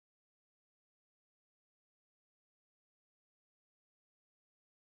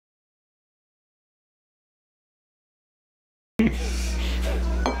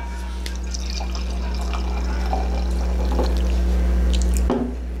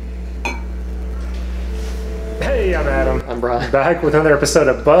Hey, I'm Adam. I'm Bryan. Back with another episode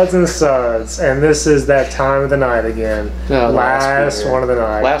of Buds and Suds, and this is that time of the night again. No, last one of the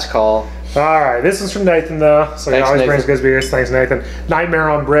night. Last call. All right, this is from Nathan though, so he Thanks, always Nathan. brings good beers. Thanks, Nathan. Nightmare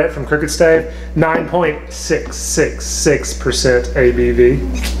on Brett from Crooked Stave, 9.666%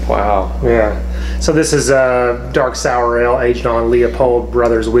 ABV. Wow. Yeah. So this is dark sour ale aged on Leopold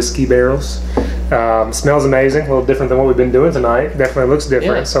Brothers whiskey barrels. Smells amazing. A little different than what we've been doing tonight. Definitely looks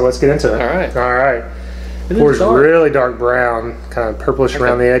different. Yeah. So let's get into it. All right. All right. It Pours is dark. really dark brown, kind of purplish Like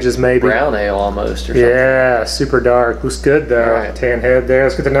around the edges, maybe. Brown ale almost, or something. Yeah, super dark. Looks good though. All right. Tan head there.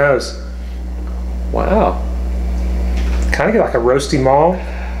 Let's get the nose. Wow. Kind of get like a roasty malt.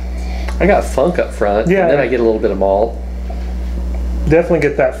 I got funk up front. Yeah. And then I get a little bit of malt. Definitely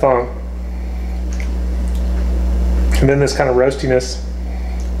get that funk. And then this kind of roastiness.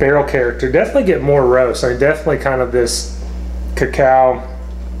 Barrel character. Definitely get more roast. I mean, definitely kind of this cacao,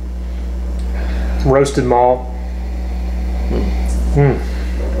 roasted malt.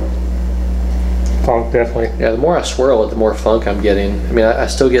 Funk, definitely. Yeah, the more I swirl it, the more funk I'm getting. I mean, I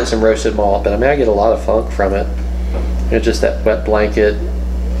still get some roasted malt, but I mean, I get a lot of funk from it. It's just that wet blanket.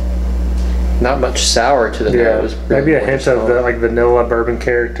 Not much sour to the nose. Maybe a more hint just of funk. the like vanilla bourbon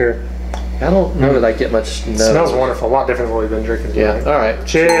character. I don't know that I get much nose. Smells wonderful. A lot different than what we've been drinking Yeah. tonight. All right.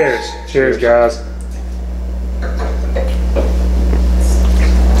 Cheers. Cheers, guys.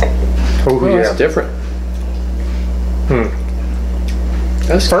 Oh, Well, yeah. that's different.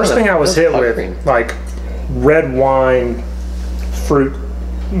 That's First kinda- thing I was that's hit with, puckering. like red wine fruit,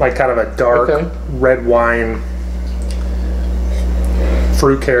 like kind of a dark Okay. red wine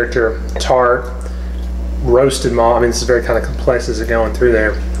fruit character, tart, roasted malt. I mean, this is very kind of complex as it's going through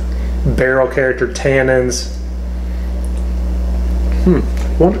there. Barrel character, tannins.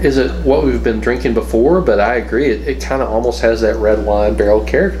 Is it what we've been drinking before? But I agree, it kind of almost has that red wine barrel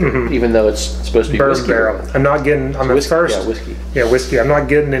character, even though it's supposed to be Bourbon whiskey. barrel. I'm not getting. I'm at Whiskey, first. yeah, whiskey. Yeah, whiskey. I'm not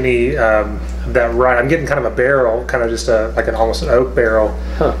getting any of that right. I'm getting kind of a barrel, kind of just like an almost an oak barrel.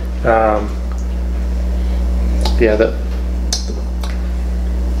 Huh. Yeah, the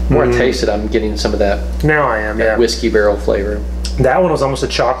more I taste it, I'm getting some of that, Now I am. Yeah. whiskey barrel flavor. That one was almost a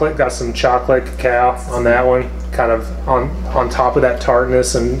chocolate. Got some chocolate cacao on that one, kind of on top of that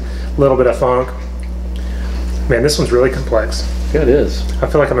tartness and a little bit of funk. Man, this one's really complex. Yeah, it is. I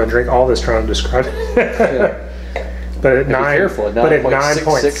feel like I'm gonna drink all this trying to describe it. Yeah. But at Be careful, at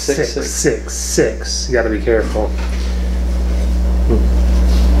 9.666, you got to be careful.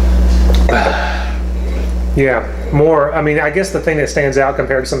 Yeah, more. I mean, I guess the thing that stands out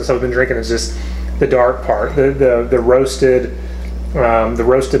compared to some of the stuff we've been drinking is just the dark part, the roasted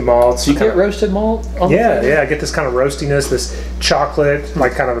malts. Do you get roasted malt on the Yeah, flavor? yeah. I get this kind of roastiness, this chocolate,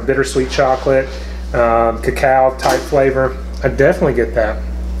 like kind of a bittersweet chocolate, cacao type flavor. I definitely get that.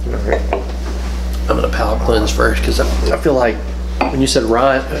 I'm gonna palate cleanse first because I feel like when you said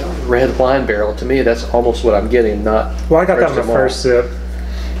red wine barrel, to me that's almost what I'm getting. Not Well, I got that on the roasted malt. first sip.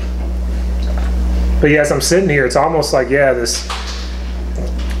 But yeah, as I'm sitting here, it's almost like, yeah, this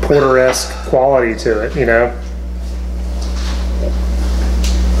porter-esque quality to it, you know?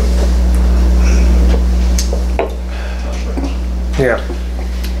 Yeah.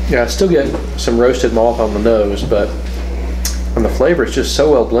 Yeah, I still get some roasted malt on the nose, but on the flavor, it's just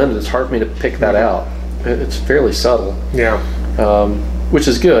so well blended. It's hard for me to pick that out. It's fairly subtle, Yeah. which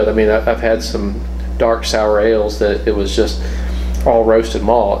is good. I mean, I've had some dark sour ales that it was just all roasted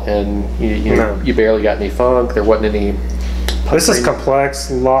malt, and No. you barely got any funk. There wasn't any. This is puckering. complex,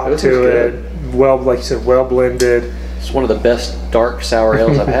 a lot This is to it. good. Well, like you said, well blended. It's one of the best dark sour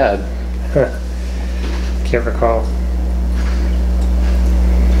ales I've had. Can't recall.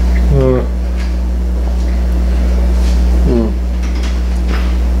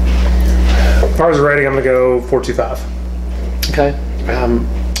 If I was rating, I'm gonna go 4.25. Okay, I'm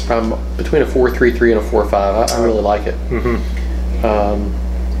between a 4.33 and a 4.5. I really like it.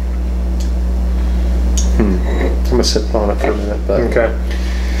 I'm gonna sit on it for a minute, but Okay.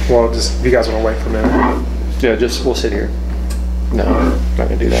 Well, just if you guys want to wait for a minute. yeah, just we'll sit here. No, I'm not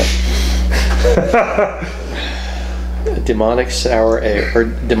gonna do that. A demonic sour ale, or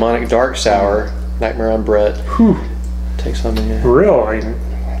demonic dark sour, Nightmare on Brett. Takes on me. Real, I mean,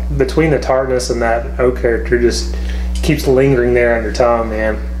 between the tartness and that oak character, just keeps lingering there on your tongue,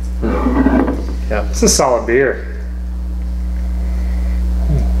 man. Yeah. It's a solid beer.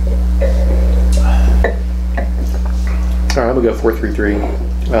 All right, I'm gonna go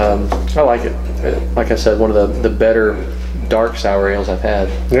 4.33. I like it. Like I said, one of the better dark sour ales I've had.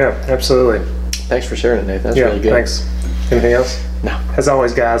 Yeah, absolutely. Thanks for sharing it, Nathan. That's Yeah, really good. thanks. Anything else? No. As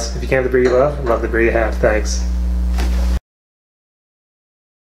always, guys, if you can have the beer you love the beer you have. Thanks.